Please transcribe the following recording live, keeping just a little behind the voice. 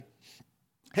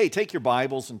Hey, take your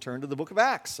Bibles and turn to the book of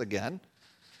Acts again.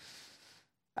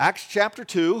 Acts chapter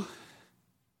 2.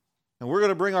 And we're going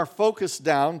to bring our focus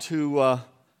down to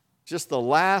just the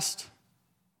last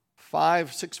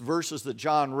 5-6 verses that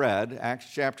John read. Acts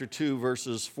chapter 2,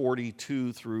 verses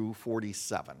 42 through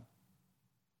 47.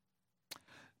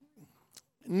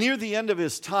 Near the end of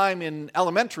his time in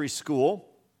elementary school,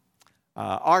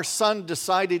 our son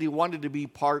decided he wanted to be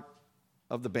part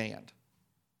of the band.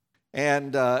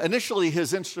 And initially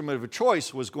his instrument of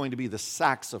choice was going to be the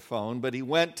saxophone, but he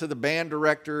went to the band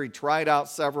director, he tried out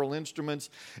several instruments.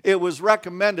 It was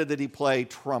recommended that he play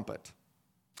trumpet.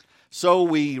 So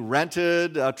we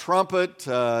rented a trumpet,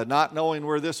 not knowing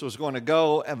where this was going to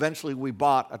go. Eventually we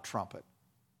bought a trumpet.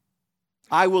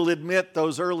 I will admit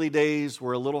those early days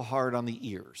were a little hard on the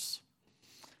ears.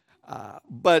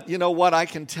 But you know what, I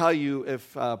can tell you,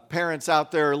 if parents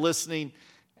out there are listening,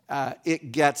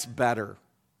 it gets better.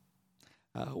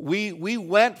 We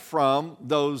went from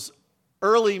those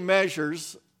early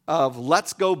measures of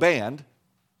Let's Go Band,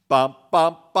 bump,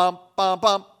 bump, bump, bump,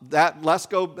 bump, that Let's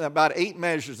Go, about 8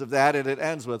 measures of that, and it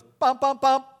ends with bump, bump,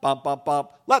 bump, bump, bump,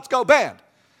 bump, Let's Go Band.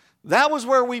 That was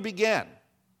where we began.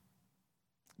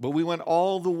 But we went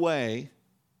all the way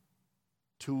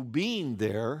to being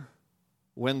there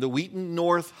when the Wheaton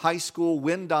North High School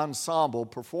Wind Ensemble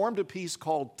performed a piece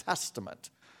called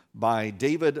Testament by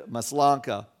David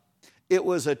Maslanka. It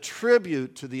was a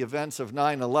tribute to the events of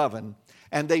 9/11,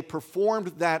 and they performed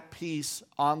that piece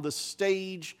on the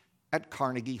stage at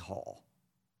Carnegie Hall.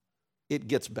 It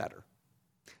gets better.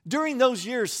 During those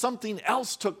years, something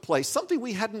else took place, something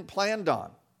we hadn't planned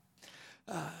on.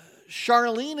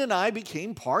 Charlene and I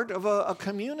became part of a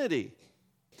community.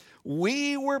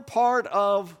 We were part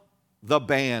of the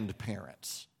band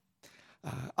parents.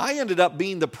 I ended up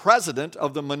being the president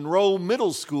of the Monroe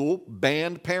Middle School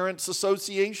Band Parents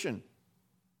Association.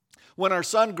 When our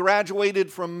son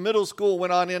graduated from middle school,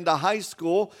 went on into high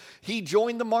school, he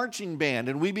joined the marching band,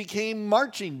 and we became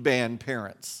marching band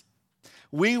parents.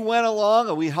 We went along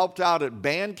and we helped out at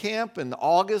band camp in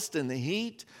August in the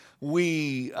heat.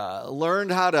 We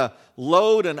learned how to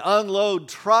load and unload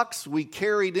trucks. We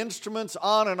carried instruments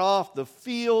on and off the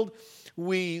field.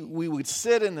 We would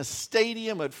sit in the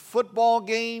stadium at football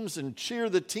games and cheer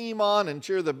the team on and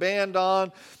cheer the band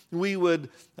on. We would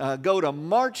go to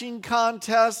marching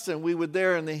contests, and we would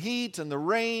there in the heat and the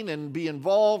rain and be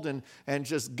involved and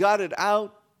just gut it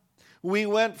out. We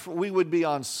would be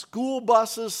on school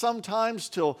buses sometimes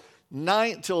till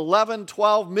 11,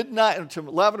 12, midnight, to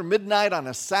 11 or midnight on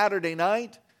a Saturday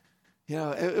night. You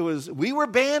know, we were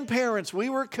band parents. We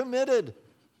were committed.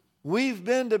 We've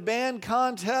been to band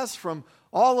contests from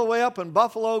all the way up in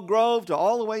Buffalo Grove to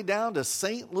all the way down to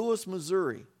St. Louis,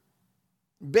 Missouri.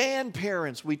 Band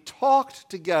parents, we talked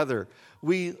together.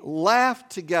 We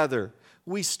laughed together.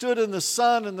 We stood in the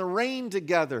sun and the rain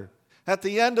together. At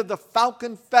the end of the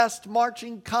Falcon Fest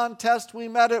marching contest, we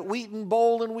met at Wheaton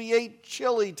Bowl and we ate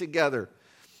chili together.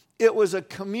 It was a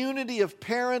community of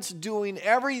parents doing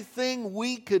everything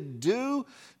we could do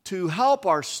to help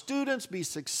our students be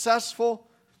successful.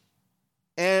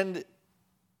 And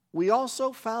we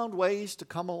also found ways to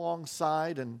come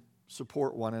alongside and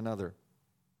support one another.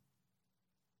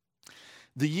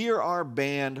 The year our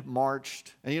band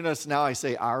marched, and you notice now I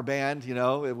say our band,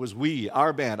 it was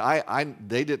our band.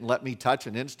 They didn't let me touch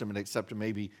an instrument except to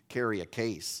maybe carry a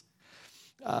case.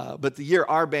 But the year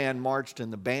our band marched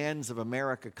in the Bands of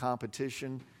America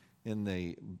competition in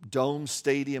the Dome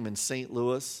Stadium in St.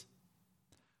 Louis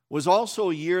was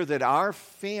also a year that our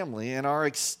family and our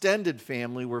extended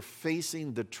family were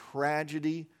facing the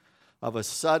tragedy of a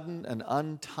sudden and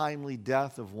untimely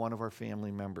death of one of our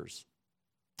family members.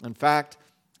 In fact,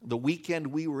 the weekend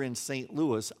we were in St.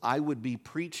 Louis, I would be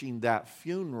preaching that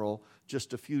funeral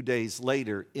just a few days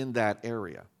later in that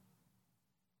area.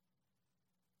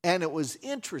 And it was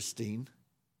interesting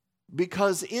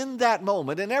because in that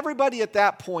moment, and everybody at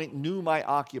that point knew my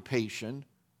occupation,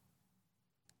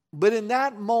 but in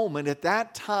that moment, at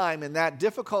that time, in that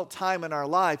difficult time in our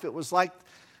life, it was like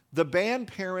the band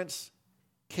parents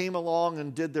came along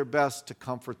and did their best to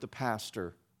comfort the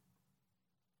pastor.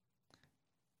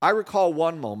 I recall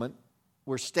one moment,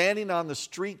 we're standing on the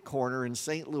street corner in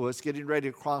St. Louis, getting ready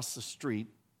to cross the street.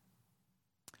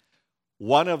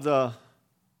 One of the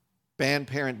band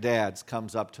parent dads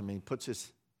comes up to me, puts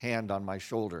his hand on my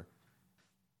shoulder,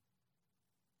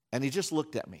 and he just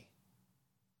looked at me.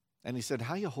 And he said,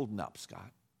 "How you holding up,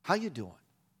 Scott? How you doing?"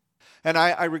 And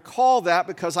I recall that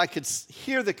because I could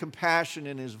hear the compassion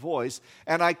in his voice,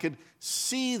 and I could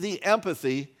see the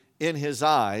empathy in his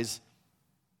eyes.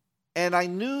 And I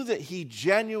knew that he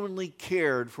genuinely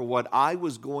cared for what I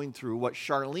was going through, what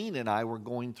Charlene and I were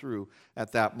going through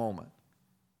at that moment.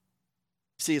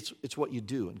 See, it's what you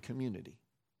do in community.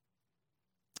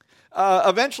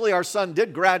 Eventually, our son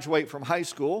did graduate from high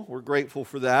school. We're grateful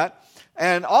for that.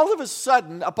 And all of a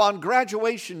sudden, upon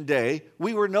graduation day,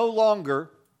 we were no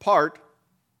longer part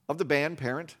of the band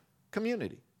parent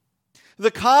community.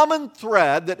 The common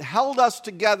thread that held us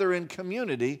together in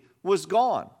community was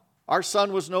gone. Our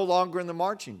son was no longer in the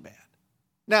marching band.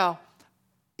 Now,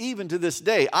 even to this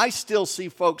day, I still see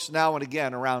folks now and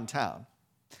again around town.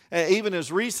 Even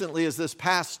as recently as this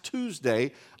past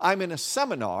Tuesday, I'm in a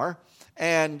seminar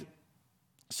and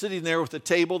sitting there with a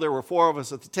table. There were 4 of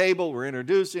us at the table. We're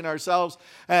introducing ourselves.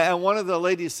 And one of the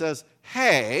ladies says,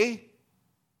 "Hey,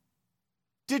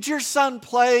 did your son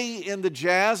play in the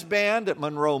jazz band at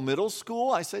Monroe Middle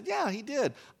School?" I said, "Yeah, he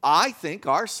did. I think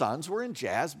our sons were in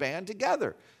jazz band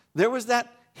together." There was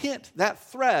that hint,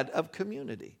 that thread of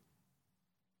community.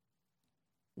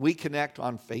 We connect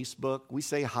on Facebook. We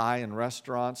say hi in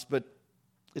restaurants, but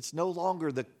it's no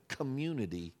longer the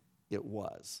community it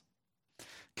was.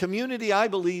 Community, I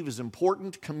believe, is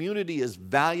important. Community is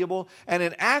valuable. And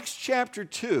in Acts chapter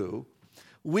 2,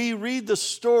 we read the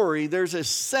story. There's a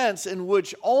sense in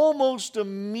which almost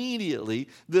immediately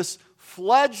this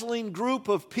fledgling group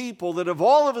of people that have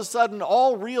all of a sudden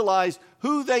all realized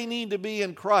who they need to be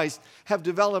in Christ have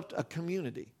developed a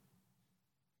community.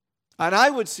 And I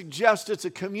would suggest it's a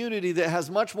community that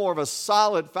has much more of a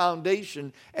solid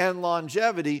foundation and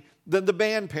longevity than the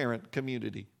band parent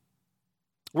community.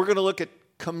 We're going to look at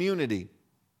community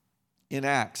in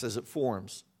Acts as it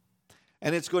forms.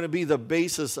 And it's going to be the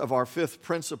basis of our 5th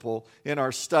principle in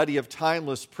our study of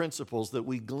timeless principles that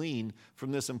we glean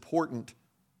from this important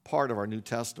part of our New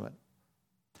Testament.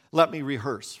 Let me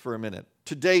rehearse for a minute.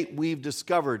 To date, we've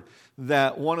discovered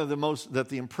that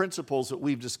the principles that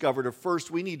we've discovered are,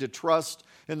 first, we need to trust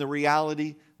in the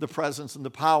reality, the presence, and the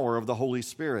power of the Holy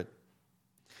Spirit.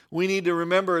 We need to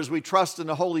remember as we trust in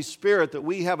the Holy Spirit that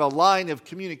we have a line of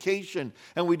communication,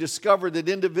 and we discover that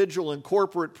individual and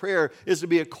corporate prayer is to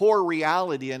be a core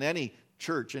reality in any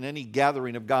church, in any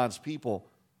gathering of God's people.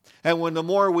 And when the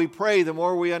more we pray, the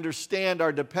more we understand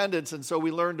our dependence, and so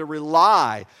we learn to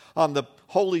rely on the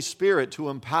Holy Spirit to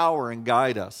empower and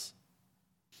guide us.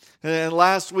 And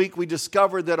last week we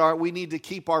discovered that we need to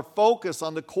keep our focus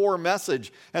on the core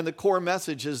message, and the core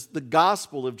message is the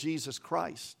gospel of Jesus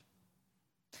Christ.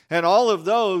 And all of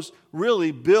those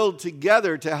really build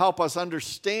together to help us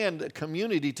understand a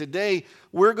community. Today,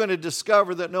 we're going to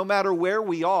discover that no matter where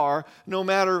we are, no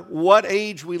matter what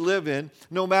age we live in,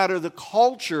 no matter the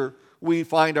culture we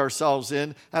find ourselves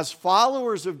in, as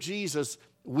followers of Jesus,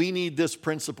 we need this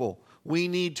principle. We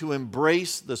need to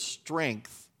embrace the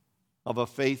strength of a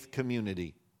faith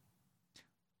community.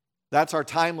 That's our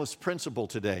timeless principle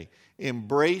today.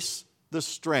 Embrace the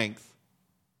strength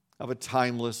of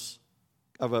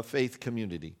a faith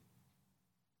community.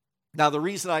 Now, the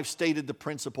reason I've stated the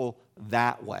principle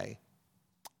that way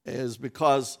is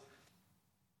because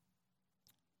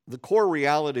the core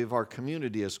reality of our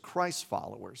community as Christ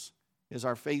followers is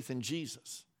our faith in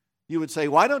Jesus. You would say,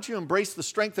 why don't you embrace the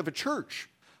strength of a church?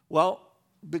 Well,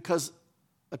 because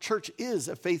a church is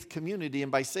a faith community,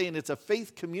 and by saying it's a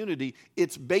faith community,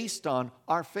 it's based on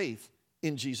our faith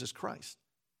in Jesus Christ.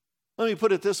 Let me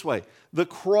put it this way. The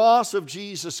cross of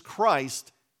Jesus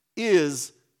Christ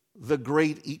is the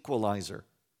great equalizer.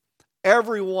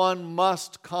 Everyone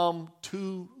must come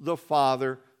to the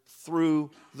Father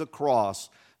through the cross.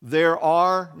 There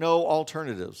are no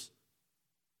alternatives.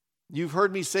 You've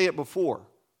heard me say it before.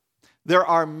 There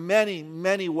are many,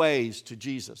 many ways to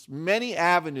Jesus, many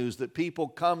avenues that people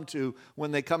come to when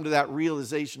they come to that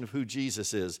realization of who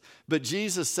Jesus is. But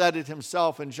Jesus said it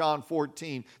himself in John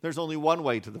 14, there's only one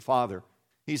way to the Father.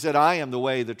 He said, I am the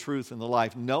way, the truth, and the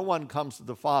life. No one comes to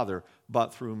the Father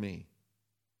but through me.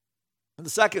 And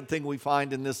the second thing we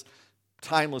find in this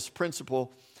timeless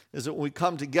principle is that when we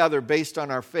come together based on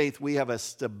our faith, we have a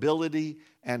stability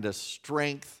and a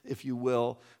strength, if you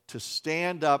will, to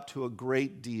stand up to a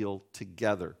great deal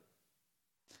together.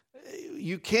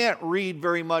 You can't read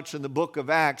very much in the book of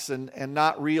Acts and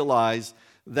not realize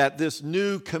that this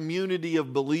new community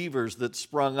of believers that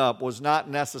sprung up was not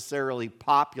necessarily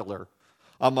popular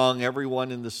among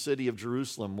everyone in the city of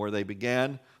Jerusalem where they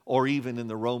began, or even in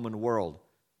the Roman world.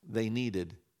 They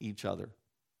needed each other.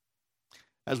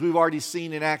 As we've already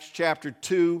seen in Acts chapter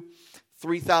 2,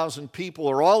 3,000 people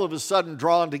are all of a sudden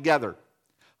drawn together.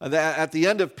 at the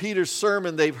end of Peter's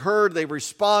sermon, they've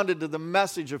responded to the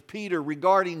message of Peter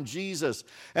regarding Jesus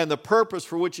and the purpose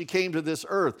for which he came to this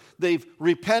earth. They've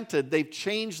repented, they've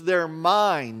changed their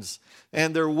minds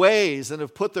and their ways and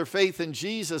have put their faith in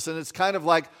Jesus. And it's kind of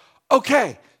like,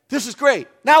 okay, this is great.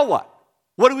 Now what?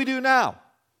 What do we do now?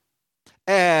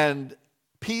 And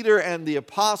Peter and the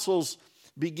apostles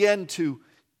begin to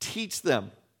teach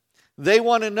them. They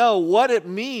want to know what it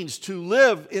means to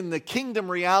live in the kingdom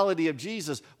reality of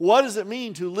Jesus. What does it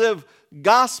mean to live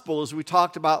gospel, as we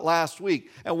talked about last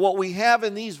week? And what we have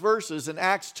in these verses in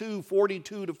Acts 2,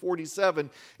 42 to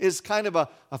 47 is kind of a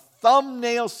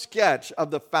thumbnail sketch of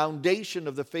the foundation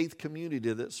of the faith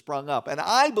community that sprung up. And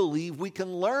I believe we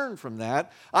can learn from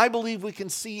that. I believe we can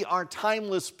see our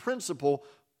timeless principle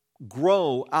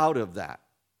grow out of that.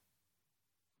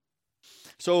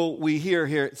 So we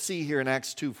see here in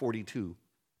Acts 2:42,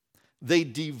 they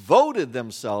devoted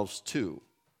themselves to.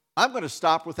 I'm going to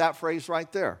stop with that phrase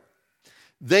right there.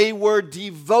 They were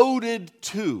devoted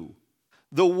to.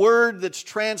 The word that's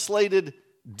translated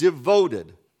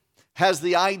devoted has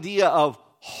the idea of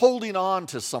holding on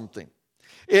to something.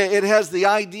 It has the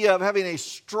idea of having a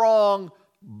strong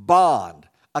bond,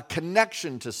 a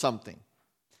connection to something.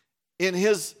 In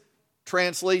his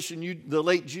translation, the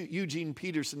late Eugene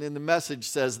Peterson in the Message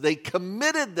says, they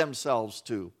committed themselves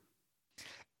to.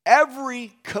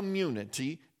 Every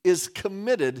community is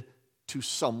committed to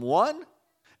someone.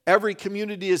 Every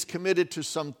community is committed to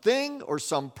something or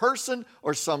some person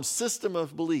or some system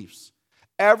of beliefs.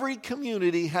 Every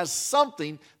community has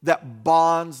something that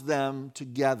bonds them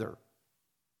together.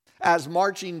 As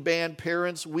marching band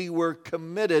parents, we were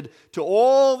committed to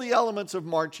all the elements of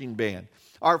marching band.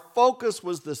 Our focus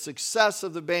was the success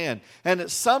of the band, and it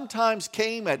sometimes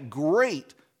came at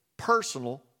great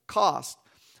personal cost.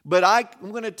 But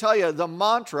I'm going to tell you the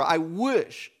mantra, I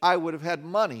wish I would have had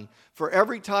money for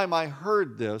every time I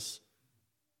heard this,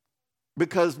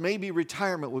 because maybe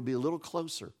retirement would be a little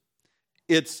closer.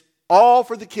 It's all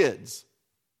for the kids.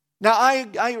 Now,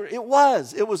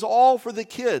 it was all for the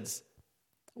kids.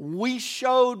 We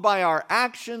showed by our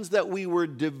actions that we were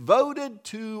devoted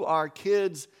to our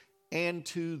kids and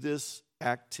to this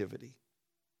activity.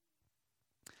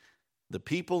 The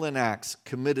people in Acts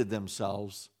committed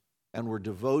themselves and were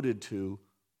devoted to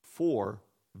 4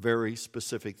 very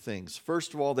specific things.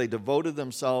 First of all, they devoted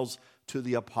themselves to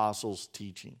the apostles'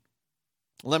 teaching.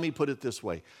 Let me put it this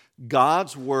way.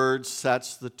 God's word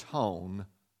sets the tone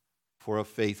for a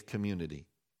faith community.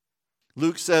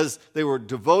 Luke says they were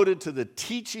devoted to the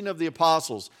teaching of the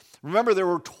apostles. Remember, there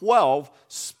were 12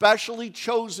 specially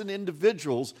chosen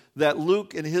individuals that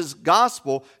Luke in his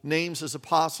gospel names as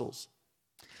apostles.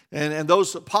 And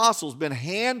those apostles been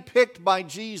handpicked by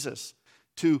Jesus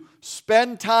to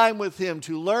spend time with him,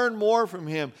 to learn more from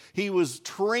him. He was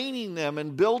training them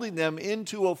and building them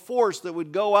into a force that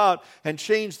would go out and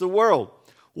change the world.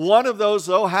 One of those,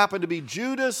 though, happened to be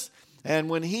Judas. And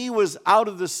when he was out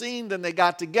of the scene, then they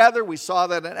got together. We saw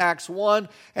that in Acts 1,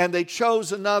 and they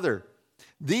chose another.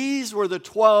 These were the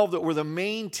 12 that were the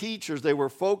main teachers. They were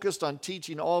focused on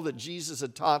teaching all that Jesus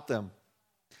had taught them.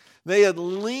 They had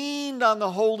leaned on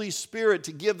the Holy Spirit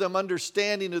to give them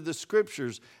understanding of the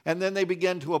Scriptures, and then they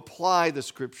began to apply the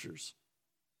Scriptures.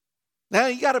 Now,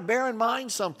 you got to bear in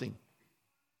mind something.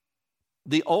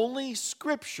 The only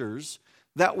Scriptures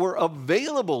that were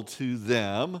available to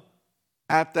them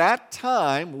at that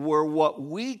time were what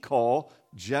we call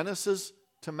Genesis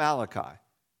to Malachi.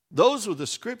 Those were the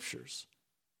Scriptures.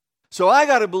 So I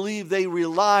got to believe they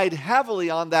relied heavily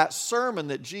on that sermon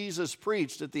that Jesus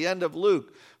preached at the end of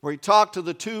Luke, where he talked to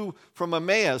the 2 from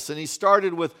Emmaus, and he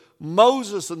started with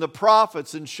Moses and the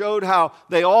prophets and showed how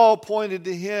they all pointed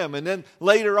to him. And then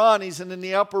later on, he's in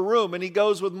the upper room, and he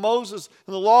goes with Moses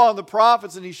and the law and the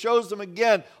prophets, and he shows them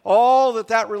again all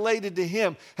that related to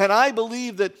him. And I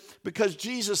believe that because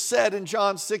Jesus said in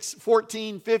John 6,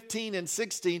 14, 15, and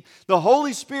 16, the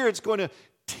Holy Spirit's going to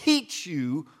teach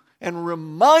you and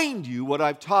remind you what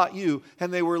I've taught you.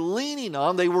 And they were relying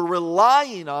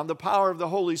on the power of the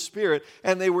Holy Spirit,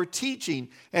 and they were teaching,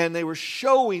 and they were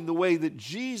showing the way that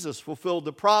Jesus fulfilled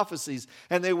the prophecies,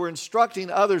 and they were instructing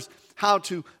others how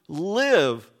to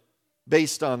live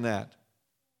based on that.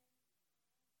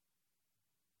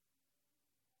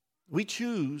 We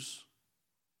choose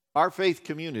our faith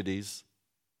communities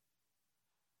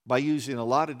by using a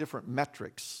lot of different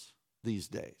metrics these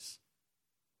days.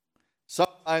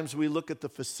 Sometimes we look at the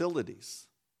facilities.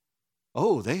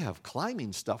 Oh, they have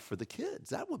climbing stuff for the kids.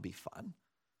 That would be fun.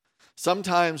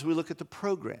 Sometimes we look at the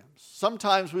programs.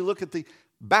 Sometimes we look at the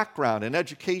background and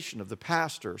education of the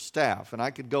pastor, staff, and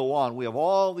I could go on. We have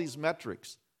all these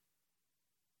metrics.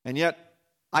 And yet,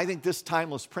 I think this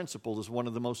timeless principle is one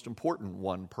of the most important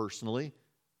one personally.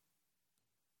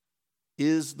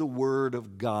 Is the Word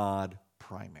of God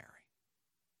primary?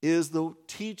 Is the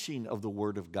teaching of the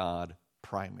Word of God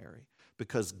primary?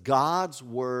 Because God's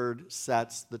Word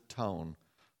sets the tone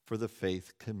for the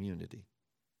faith community.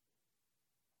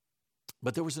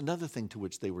 But there was another thing to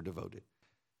which they were devoted.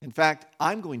 In fact,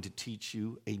 I'm going to teach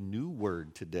you a new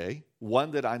word today,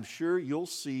 one that I'm sure you'll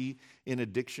see in a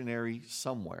dictionary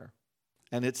somewhere.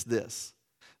 And it's this.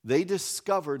 They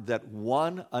discovered that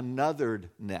one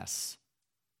anotherness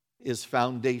is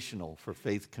foundational for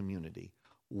faith community.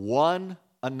 One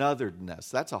anotherness.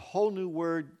 That's a whole new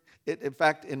word. In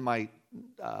fact, in my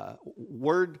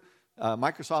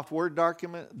Microsoft Word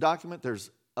document,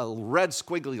 there's a red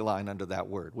squiggly line under that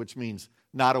word, which means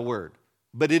not a word.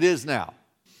 But it is now.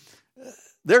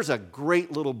 There's a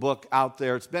great little book out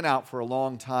there. It's been out for a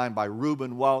long time by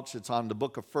Reuben Welch. It's on the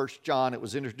book of 1 John. It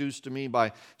was introduced to me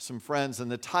by some friends.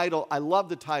 And the title, I love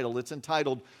the title. It's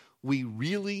entitled, We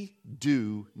Really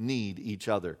Do Need Each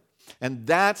Other. And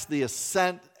that's the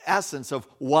essence of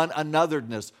one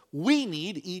anotherness. We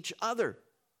need each other.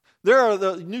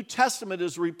 The New Testament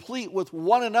is replete with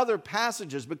one another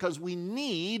passages because we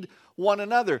need one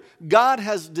another. God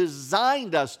has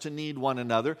designed us to need one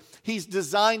another. He's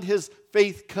designed His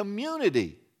faith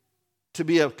community to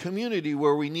be a community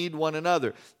where we need one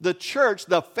another. The church,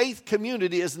 the faith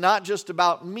community, is not just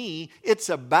about me, it's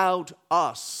about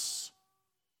us.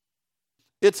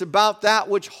 It's about that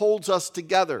which holds us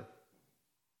together.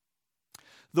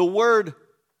 The word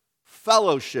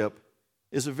fellowship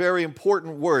is a very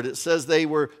important word. It says they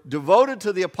were devoted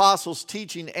to the apostles'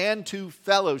 teaching and to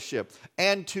fellowship.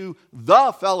 And to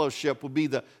the fellowship would be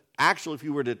the actual, if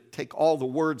you were to take all the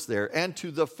words there, and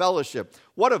to the fellowship.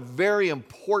 What a very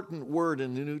important word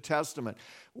in the New Testament.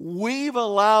 We've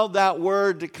allowed that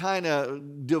word to kind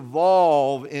of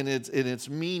devolve in its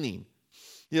meaning.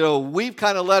 You know, we've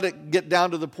kind of let it get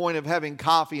down to the point of having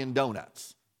coffee and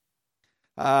donuts.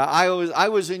 I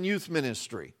was in youth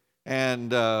ministry.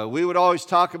 And we would always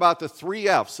talk about the 3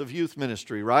 F's of youth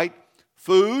ministry, right?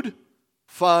 Food,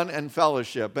 fun, and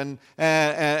fellowship. And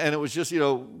it was just,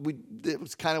 it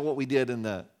was kind of what we did in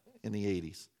the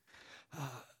 80s.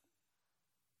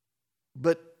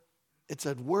 But it's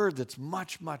a word that's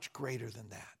much, much greater than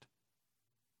that.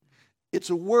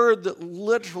 It's a word that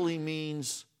literally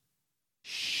means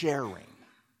sharing.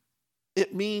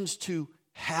 It means to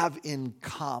have in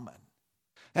common.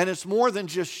 And it's more than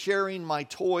just sharing my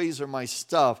toys or my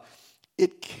stuff.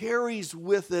 It carries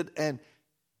with it an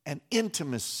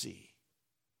intimacy,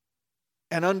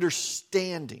 an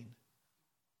understanding.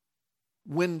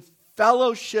 When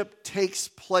fellowship takes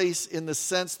place in the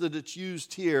sense that it's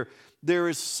used here, there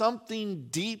is something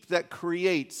deep that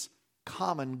creates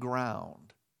common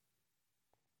ground.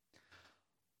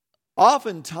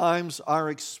 Oftentimes, our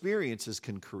experiences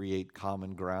can create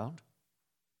common ground.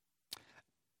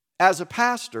 As a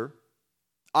pastor,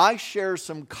 I share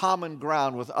some common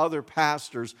ground with other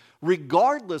pastors,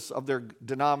 regardless of their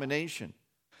denomination.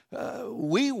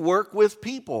 We work with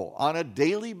people on a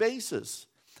daily basis,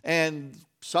 and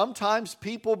sometimes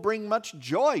people bring much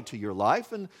joy to your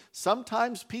life, and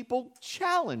sometimes people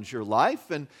challenge your life,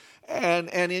 and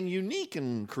in unique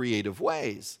and creative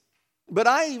ways. But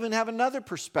I even have another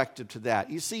perspective to that.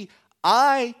 You see,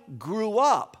 I grew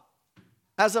up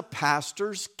as a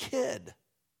pastor's kid.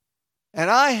 And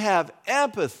I have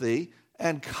empathy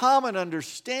and common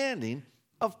understanding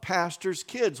of pastors'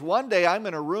 kids. One day I'm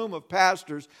in a room of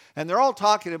pastors and they're all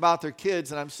talking about their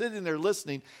kids and I'm sitting there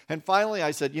listening. And finally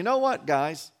I said, you know what,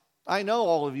 guys? I know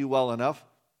all of you well enough.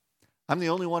 I'm the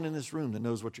only one in this room that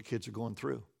knows what your kids are going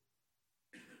through.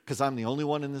 Because I'm the only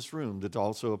one in this room that's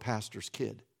also a pastor's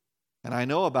kid. And I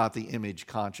know about the image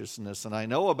consciousness, and I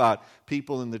know about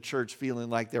people in the church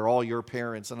feeling like they're all your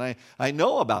parents, and I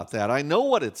know about that. I know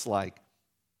what it's like,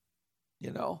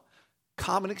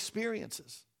 common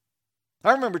experiences.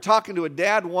 I remember talking to a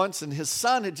dad once, and his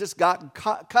son had just gotten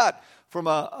cut from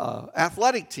a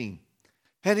athletic team.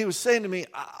 And he was saying to me,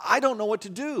 I don't know what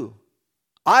to do.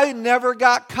 I never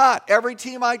got cut. Every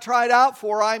team I tried out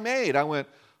for, I made. I went,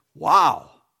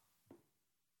 wow,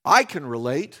 I can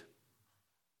relate.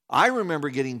 I remember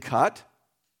getting cut.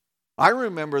 I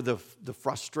remember the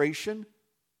frustration.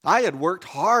 I had worked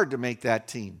hard to make that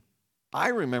team. I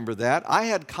remember that. I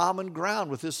had common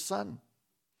ground with his son.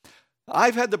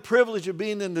 I've had the privilege of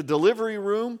being in the delivery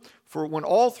room for when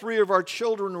all 3 of our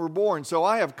children were born, so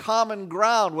I have common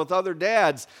ground with other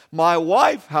dads. My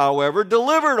wife, however,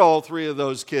 delivered all 3 of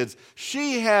those kids.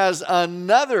 She has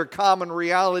another common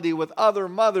reality with other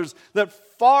mothers that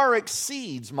far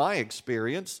exceeds my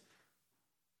experience.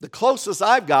 The closest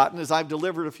I've gotten is I've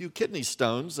delivered a few kidney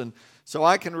stones, and so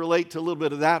I can relate to a little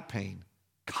bit of that pain.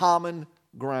 Common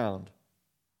ground.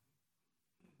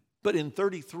 But in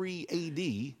 33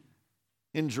 AD,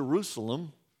 in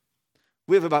Jerusalem,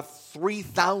 we have about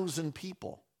 3,000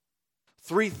 people.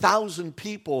 3,000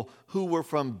 people who were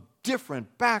from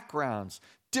different backgrounds,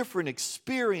 different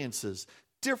experiences,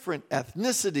 different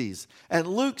ethnicities. And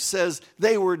Luke says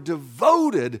they were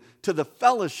devoted to the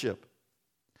fellowship.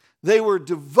 They were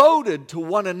devoted to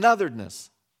one anotherness.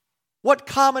 What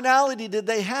commonality did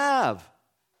they have?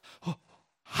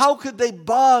 How could they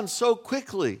bond so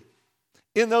quickly?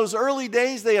 In those early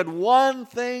days, they had one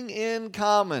thing in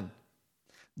common: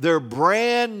 their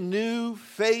brand new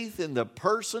faith in the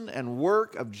person and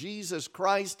work of Jesus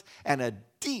Christ and a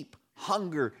deep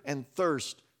hunger and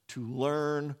thirst to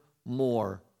learn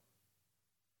more.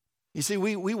 You see,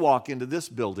 we walk into this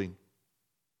building.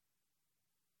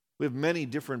 We have many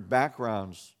different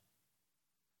backgrounds.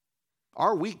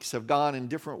 Our weeks have gone in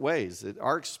different ways.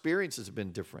 Our experiences have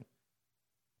been different.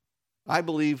 I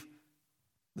believe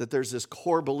that there's this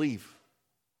core belief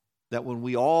that when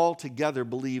we all together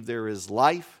believe there is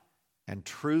life and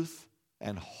truth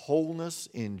and wholeness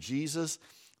in Jesus,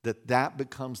 that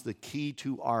becomes the key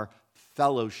to our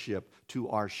fellowship, to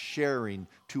our sharing,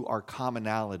 to our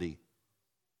commonality.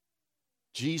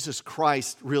 Jesus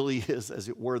Christ really is, as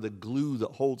it were, the glue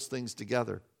that holds things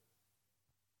together.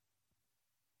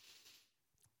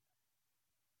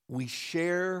 We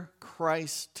share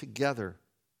Christ together.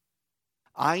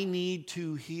 I need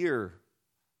to hear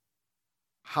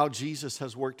how Jesus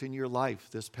has worked in your life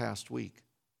this past week.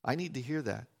 I need to hear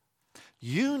that.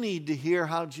 You need to hear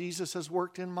how Jesus has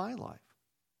worked in my life.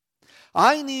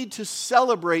 I need to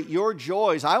celebrate your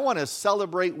joys. I want to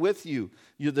celebrate with you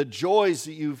the joys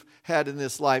that you've had in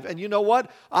this life. And you know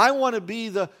what? I want to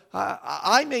be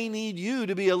I may need you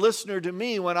to be a listener to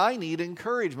me when I need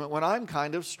encouragement, when I'm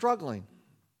kind of struggling.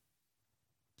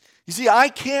 You see, I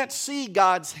can't see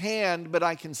God's hand, but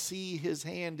I can see His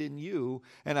hand in you,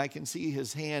 and I can see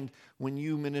His hand when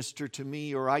you minister to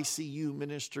me, or I see you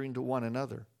ministering to one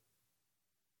another.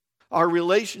 Our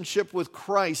relationship with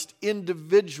Christ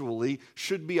individually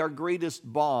should be our greatest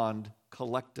bond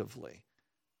collectively.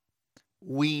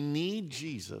 We need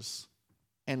Jesus,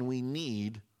 and we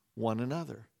need one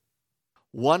another.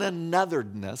 One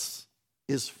anotherness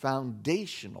is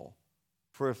foundational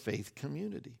for a faith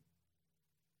community.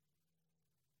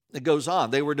 It goes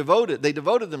on. They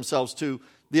devoted themselves to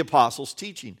the apostles'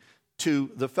 teaching, to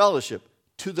the fellowship,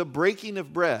 to the breaking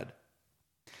of bread.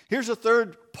 Here's a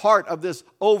third part of this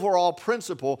overall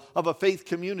principle of a faith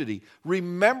community.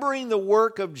 Remembering the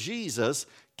work of Jesus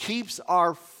keeps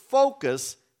our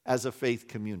focus as a faith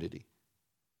community.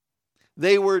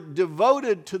 They were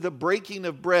devoted to the breaking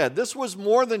of bread. This was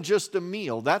more than just a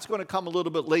meal. That's going to come a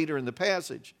little bit later in the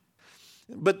passage.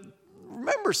 But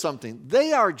remember something.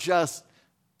 They are just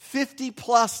 50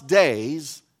 plus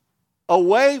days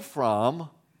away from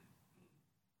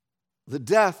the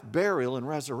death, burial, and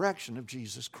resurrection of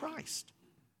Jesus Christ.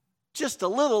 Just a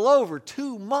little over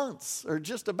 2 months, or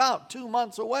just about 2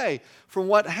 months away from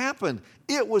what happened.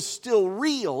 It was still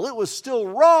real. It was still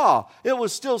raw. It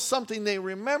was still something they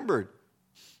remembered.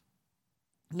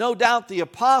 No doubt the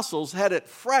apostles had it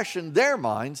fresh in their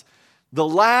minds, the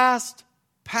last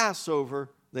Passover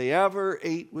they ever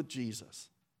ate with Jesus.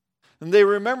 And they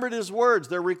remembered his words.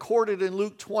 They're recorded in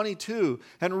Luke 22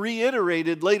 and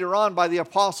reiterated later on by the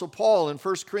Apostle Paul in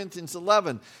 1 Corinthians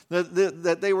 11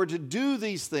 that they were to do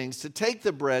these things, to take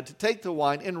the bread, to take the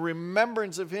wine in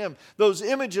remembrance of him. Those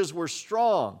images were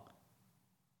strong.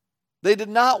 They did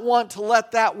not want to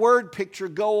let that word picture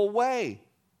go away.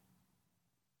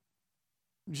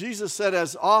 Jesus said,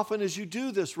 as often as you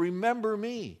do this, remember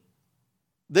me.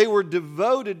 They were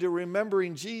devoted to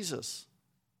remembering Jesus.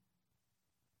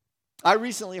 I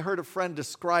recently heard a friend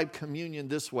describe communion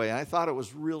this way, and I thought it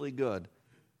was really good.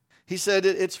 He said,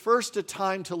 it's first a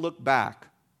time to look back,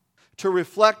 to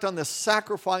reflect on the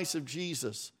sacrifice of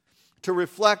Jesus, to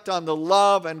reflect on the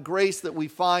love and grace that we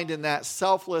find in that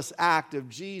selfless act of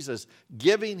Jesus,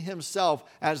 giving himself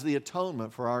as the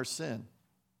atonement for our sin.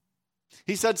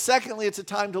 He said, secondly, it's a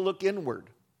time to look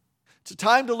inward. It's a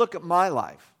time to look at my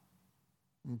life.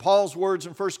 And Paul's words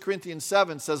in 1 Corinthians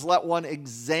 7 says, let one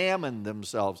examine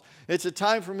themselves. It's a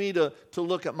time for me to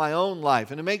look at my own life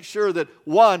and to make sure that,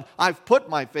 one, I've put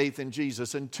my faith in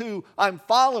Jesus, and two, I'm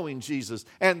following Jesus,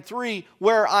 and three,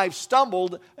 where I've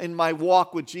stumbled in my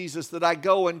walk with Jesus, that I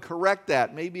go and correct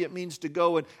that. Maybe it means to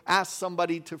go and ask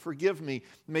somebody to forgive me.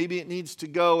 Maybe it needs to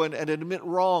go and admit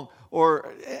wrong,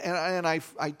 and I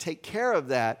take care of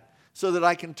that. so that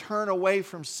I can turn away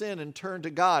from sin and turn to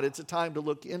God. It's a time to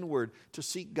look inward, to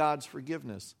seek God's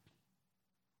forgiveness.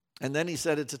 And then he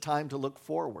said it's a time to look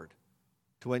forward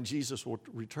to when Jesus will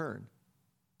return.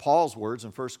 Paul's words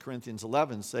in 1 Corinthians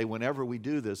 11 say, whenever we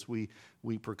do this, we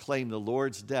proclaim the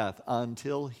Lord's death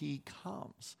until he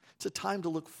comes. It's a time to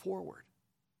look forward.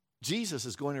 Jesus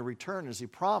is going to return as he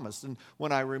promised. And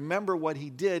when I remember what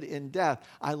he did in death,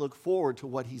 I look forward to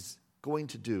what he's going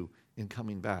to do in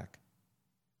coming back.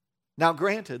 Now,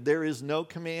 granted, there is no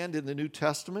command in the New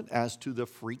Testament as to the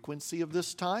frequency of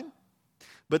this time,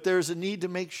 but there's a need to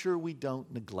make sure we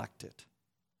don't neglect it.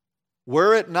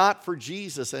 Were it not for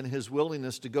Jesus and his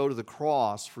willingness to go to the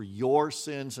cross for your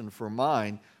sins and for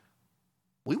mine,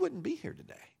 we wouldn't be here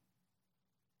today.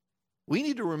 We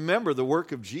need to remember the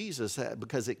work of Jesus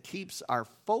because it keeps our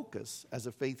focus as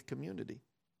a faith community.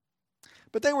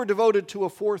 But they were devoted to a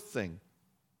fourth thing,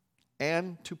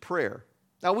 and to prayer.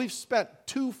 Now, we've spent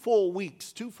 2 full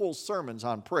weeks, 2 full sermons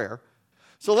on prayer.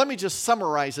 So let me just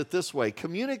summarize it this way.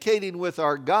 Communicating with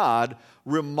our God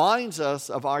reminds us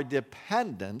of our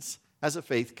dependence as a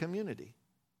faith community.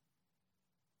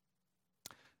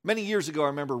 Many years ago, I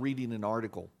remember reading an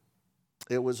article.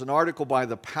 It was an article by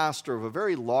the pastor of a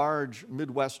very large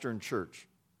Midwestern church.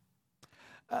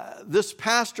 This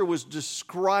pastor was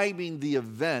describing the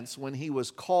events when he was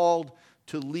called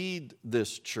to lead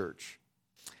this church.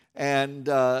 And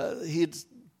he had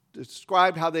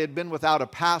described how they had been without a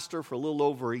pastor for a little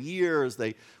over a year as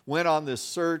they went on this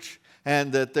search,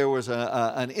 and that there was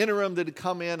an interim that had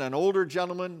come in, an older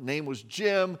gentleman, name was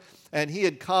Jim, and he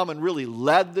had come and really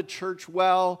led the church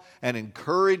well and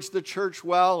encouraged the church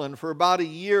well, and for about a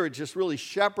year it just really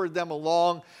shepherded them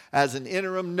along as an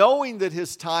interim, knowing that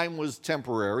his time was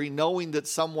temporary, knowing that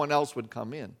someone else would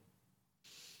come in.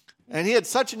 And he had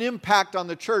such an impact on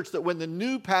the church that when the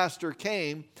new pastor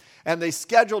came and they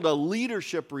scheduled a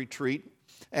leadership retreat,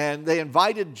 and they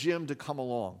invited Jim to come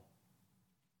along.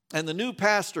 And the new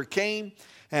pastor came,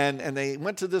 and they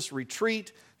went to this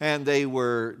retreat, and they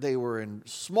were in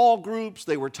small groups.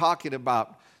 They were talking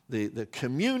about the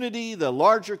community, the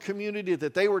larger community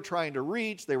that they were trying to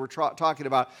reach. They were talking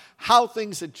about how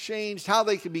things had changed, how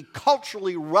they could be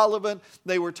culturally relevant.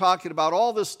 They were talking about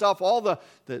all this stuff, all the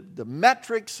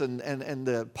metrics and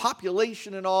the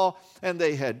population and all. And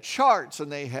they had charts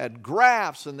and they had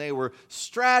graphs and they were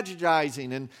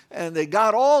strategizing. And they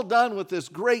got all done with this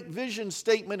great vision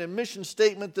statement and mission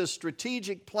statement, this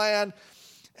strategic plan.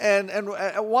 And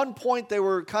at one point they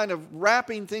were kind of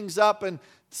wrapping things up, and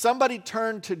somebody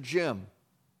turned to Jim.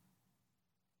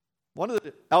 One of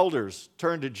the elders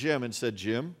turned to Jim and said,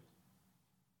 Jim,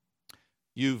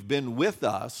 you've been with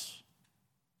us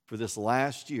for this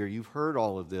last year. You've heard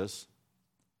all of this.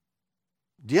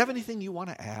 Do you have anything you want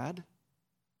to add?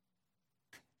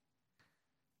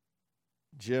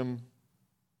 Jim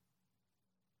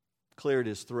cleared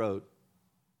his throat,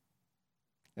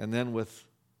 and then with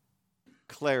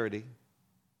clarity,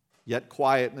 yet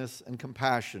quietness and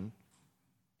compassion,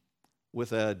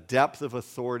 with a depth of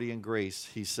authority and grace,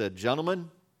 he said,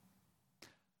 gentlemen,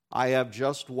 I have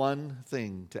just one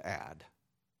thing to add.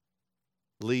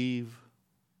 Leave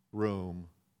room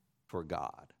for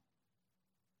God.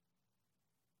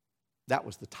 That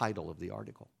was the title of the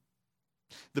article.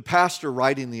 The pastor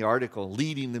writing the article,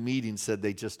 leading the meeting, said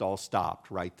they just all stopped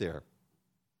right there.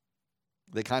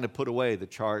 They kind of put away the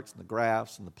charts and the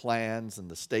graphs and the plans and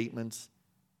the statements.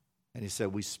 And he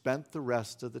said, we spent the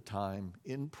rest of the time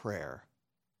in prayer,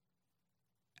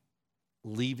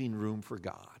 leaving room for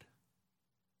God.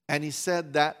 And he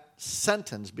said that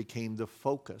sentence became the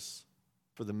focus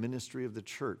for the ministry of the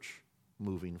church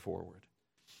moving forward.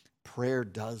 Prayer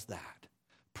does that.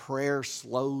 Prayer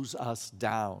slows us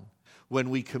down. When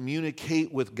we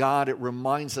communicate with God, it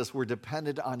reminds us we're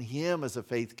dependent on Him as a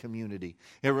faith community.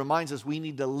 It reminds us we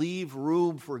need to leave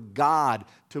room for God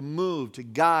to move, to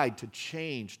guide, to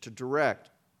change, to direct.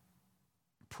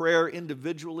 Prayer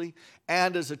individually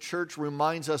and as a church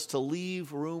reminds us to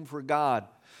leave room for God.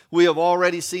 We have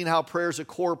already seen how prayer is a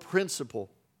core principle.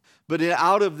 But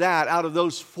out of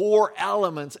those 4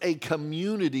 elements, a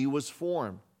community was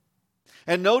formed.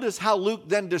 And notice how Luke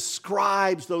then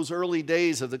describes those early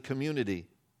days of the community.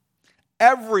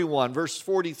 Everyone, verse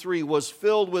 43, was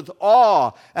filled with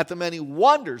awe at the many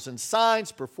wonders and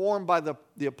signs performed by the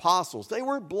apostles. They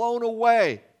were blown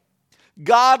away.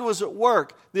 God was at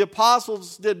work. The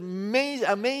apostles did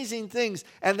amazing things,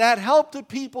 and that helped the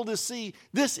people to see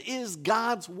this is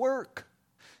God's work.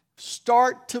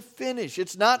 Start to finish.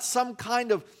 It's not some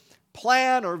kind of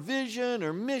plan or vision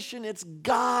or mission. It's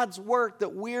God's work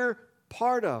that we're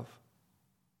part of.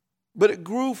 But it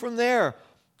grew from there.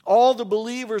 All the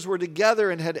believers were together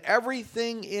and had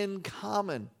everything in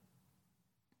common.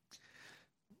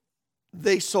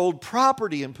 They sold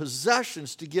property and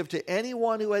possessions to give to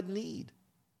anyone who had need.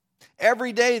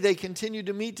 Every day they continued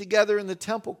to meet together in the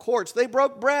temple courts. They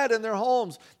broke bread in their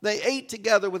homes. They ate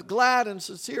together with glad and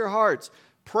sincere hearts,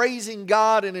 praising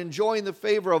God and enjoying the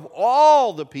favor of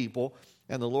all the people.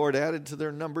 And the Lord added to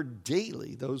their number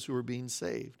daily those who were being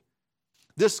saved.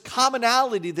 This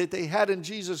commonality that they had in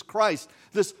Jesus Christ,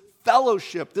 this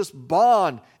fellowship, this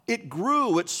bond, it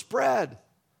grew, it spread.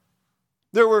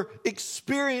 There were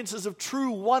experiences of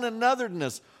true one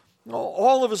anotherness.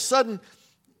 All of a sudden,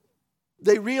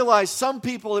 they realized some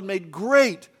people had made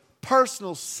great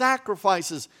personal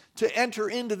sacrifices to enter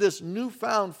into this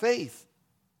newfound faith.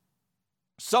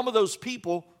 Some of those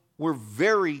people were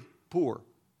very poor,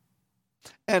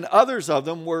 and others of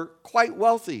them were quite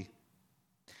wealthy.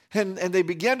 And they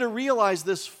began to realize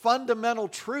this fundamental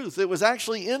truth. It was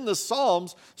actually in the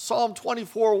Psalms, Psalm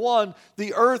 24:1,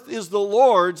 the earth is the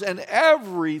Lord's and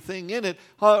everything in it.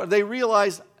 They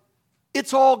realized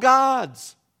it's all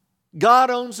God's. God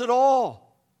owns it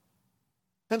all.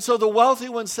 And so the wealthy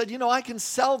ones said, I can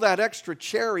sell that extra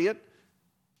chariot.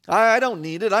 I don't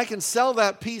need it. I can sell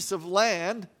that piece of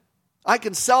land. I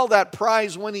can sell that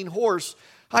prize-winning horse.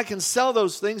 I can sell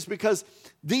those things because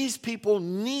these people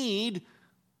need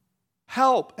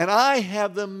help, and I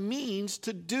have the means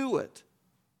to do it.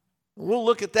 We'll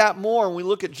look at that more when we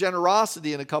look at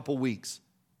generosity in a couple weeks.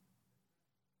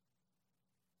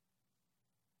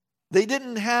 They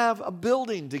didn't have a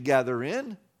building to gather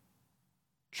in.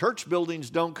 Church buildings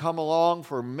don't come along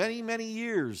for many, many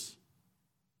years.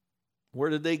 Where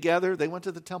did they gather? They went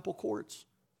to the temple courts.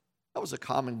 That was a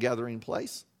common gathering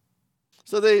place.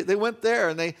 So they went there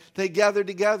and they gathered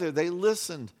together. They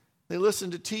listened. They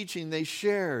listened to teaching. They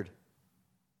shared.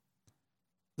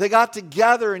 They got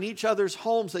together in each other's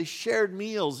homes. They shared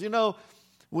meals.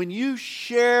 When you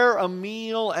share a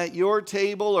meal at your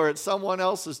table or at someone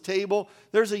else's table,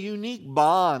 there's a unique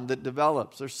bond that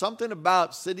develops. There's something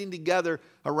about sitting together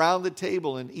around the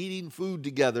table and eating food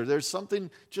together. There's something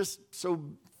just so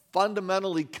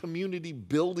fundamentally community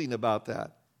building about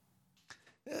that.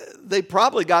 They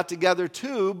probably got together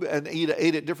too and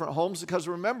ate at different homes because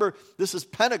remember, this is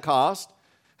Pentecost.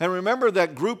 And remember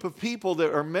that group of people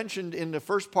that are mentioned in the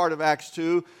first part of Acts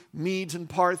 2, Medes and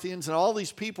Parthians and all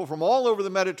these people from all over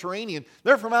the Mediterranean,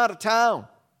 they're from out of town.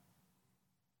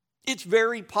 It's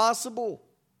very possible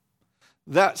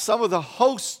that some of the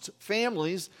host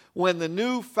families, when the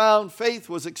newfound faith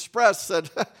was expressed, said,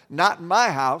 not in my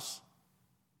house,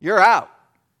 you're out.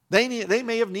 They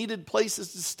may have needed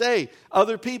places to stay.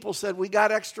 Other people said, we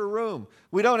got extra room.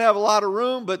 We don't have a lot of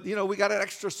room, but we got an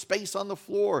extra space on the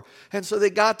floor. And so they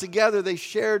got together, they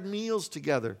shared meals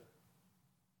together.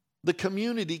 The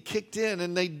community kicked in,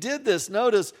 and they did this,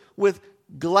 notice, with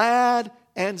glad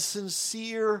and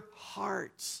sincere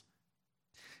hearts.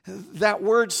 That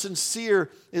word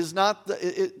sincere is not,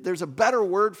 there's a better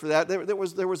word for that. There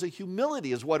was a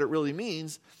humility is what it really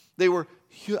means. They were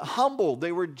humble,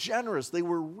 they were generous, they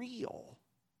were real.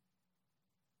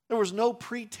 There was no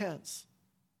pretense.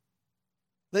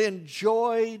 They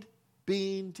enjoyed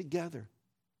being together.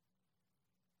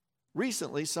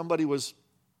 Recently, somebody was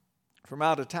from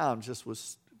out of town, just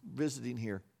was visiting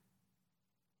here.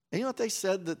 And you know what they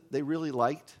said that they really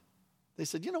liked? They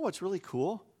said, what's really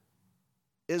cool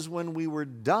is when we were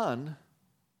done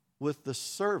with the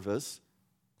service,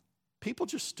 people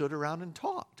just stood around and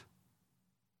talked.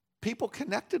 People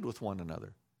connected with one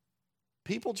another.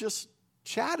 People just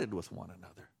chatted with one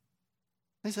another.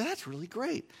 They said, that's really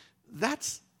great.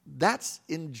 That's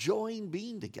enjoying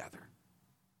being together.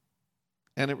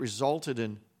 And it resulted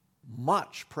in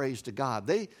much praise to God.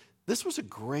 This was a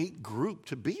great group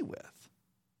to be with.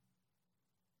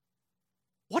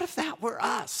 What if that were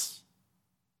us?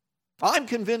 I'm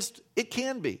convinced it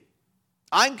can be.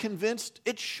 I'm convinced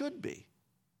it should be.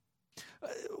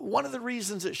 One of the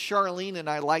reasons that Charlene and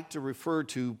I like to refer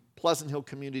to Pleasant Hill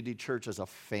Community Church as a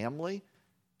family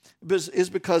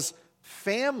is because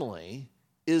family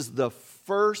is the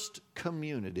first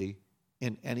community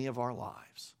in any of our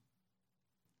lives.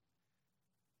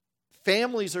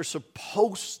 Families are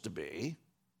supposed to be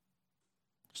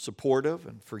supportive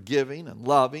and forgiving and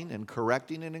loving and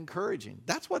correcting and encouraging.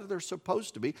 That's what they're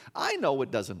supposed to be. I know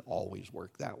it doesn't always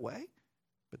work that way,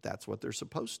 but that's what they're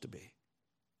supposed to be.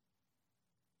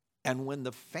 And when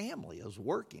the family is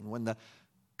working, when the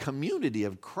community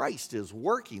of Christ is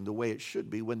working the way it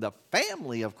should be, when the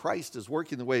family of Christ is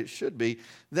working the way it should be,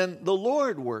 then the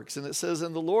Lord works. And it says,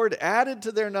 and the Lord added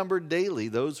to their number daily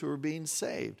those who were being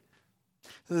saved.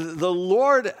 The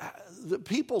Lord, the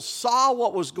people saw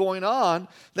what was going on.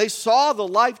 They saw the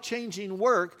life-changing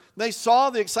work. They saw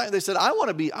the excitement. They said, I want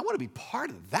to be part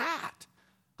of that.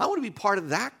 I want to be part of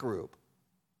that group.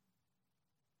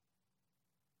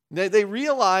 They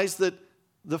realized that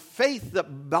the faith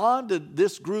that bonded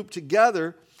this group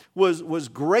together was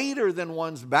greater than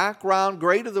one's background,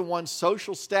 greater than one's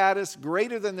social status,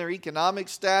 greater than their economic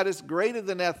status, greater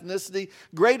than ethnicity,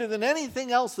 greater than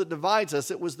anything else that divides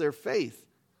us. It was their faith.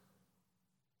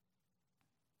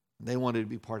 They wanted to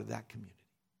be part of that community.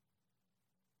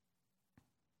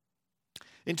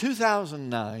 In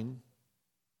 2009,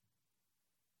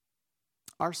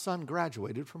 our son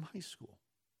graduated from high school.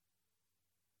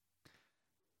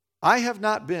 I have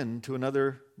not been to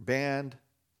another band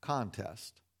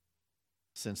contest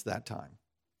since that time.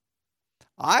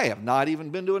 I have not even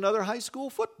been to another high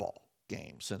school football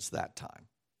game since that time.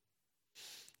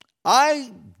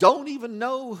 I don't even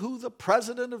know who the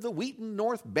president of the Wheaton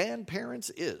North Band Parents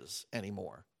is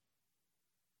anymore.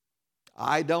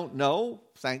 I don't know,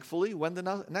 thankfully, when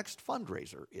the next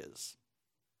fundraiser is.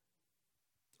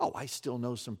 Oh, I still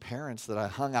know some parents that I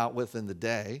hung out with in the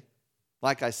day.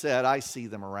 Like I said, I see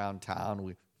them around town.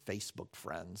 We're Facebook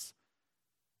friends.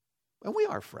 And we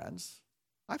are friends.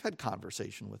 I've had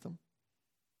conversation with them.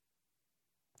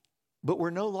 But we're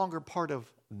no longer part of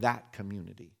that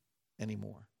community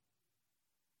anymore.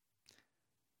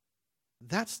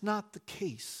 That's not the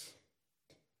case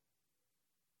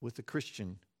with the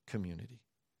Christian community,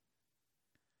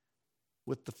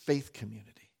 with the faith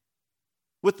community.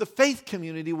 With the faith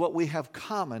community, what we have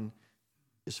common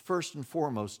is first and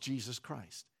foremost Jesus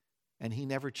Christ. And He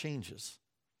never changes.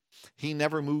 He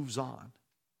never moves on.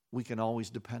 We can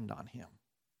always depend on Him.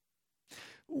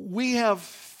 We have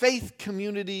faith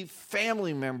community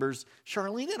family members.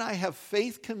 Charlene and I have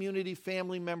faith community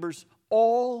family members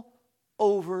all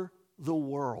over the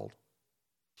world.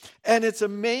 And it's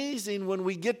amazing when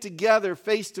we get together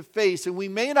face to face, and we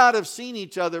may not have seen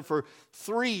each other for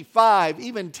 3, 5,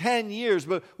 even 10 years,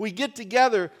 but we get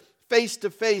together face to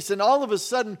face, and all of a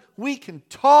sudden we can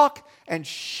talk and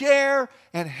share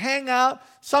and hang out,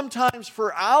 sometimes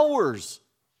for hours.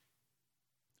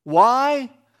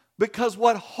 Why? Because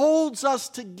what holds us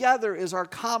together is our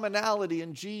commonality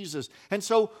in Jesus. And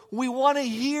so we want to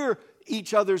hear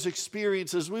each other's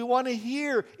experiences. We want to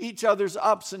hear each other's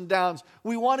ups and downs.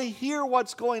 We want to hear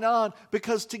what's going on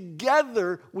because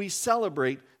together we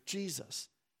celebrate Jesus.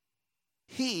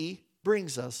 He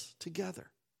brings us together.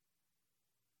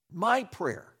 My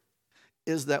prayer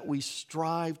is that we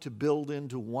strive to build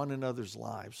into one another's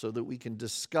lives so that we can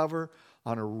discover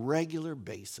on a regular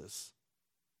basis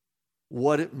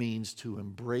what it means to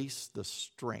embrace the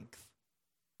strength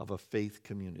of a faith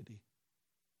community.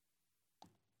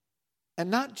 And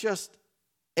not just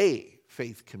a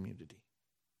faith community,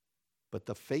 but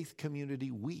the faith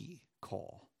community we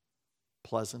call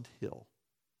Pleasant Hill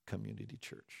Community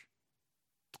Church.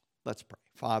 Let's pray.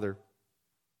 Father,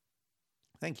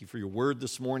 thank you for your word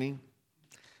this morning.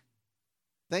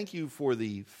 Thank you for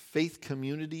the faith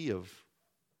community of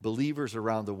believers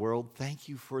around the world. Thank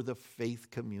you for the faith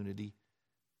community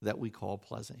that we call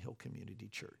Pleasant Hill Community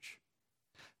Church.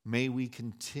 May we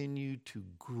continue to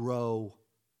grow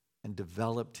and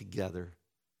develop together,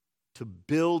 to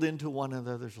build into one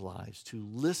another's lives, to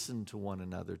listen to one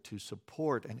another, to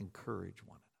support and encourage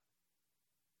one another.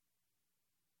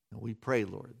 And we pray,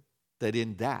 Lord, that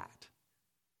in that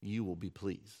you will be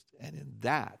pleased, and in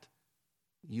that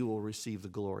you will receive the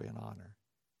glory and honor,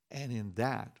 and in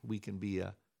that we can be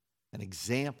an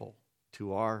example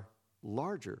to our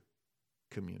larger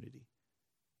community.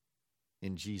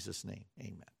 In Jesus' name,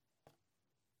 amen.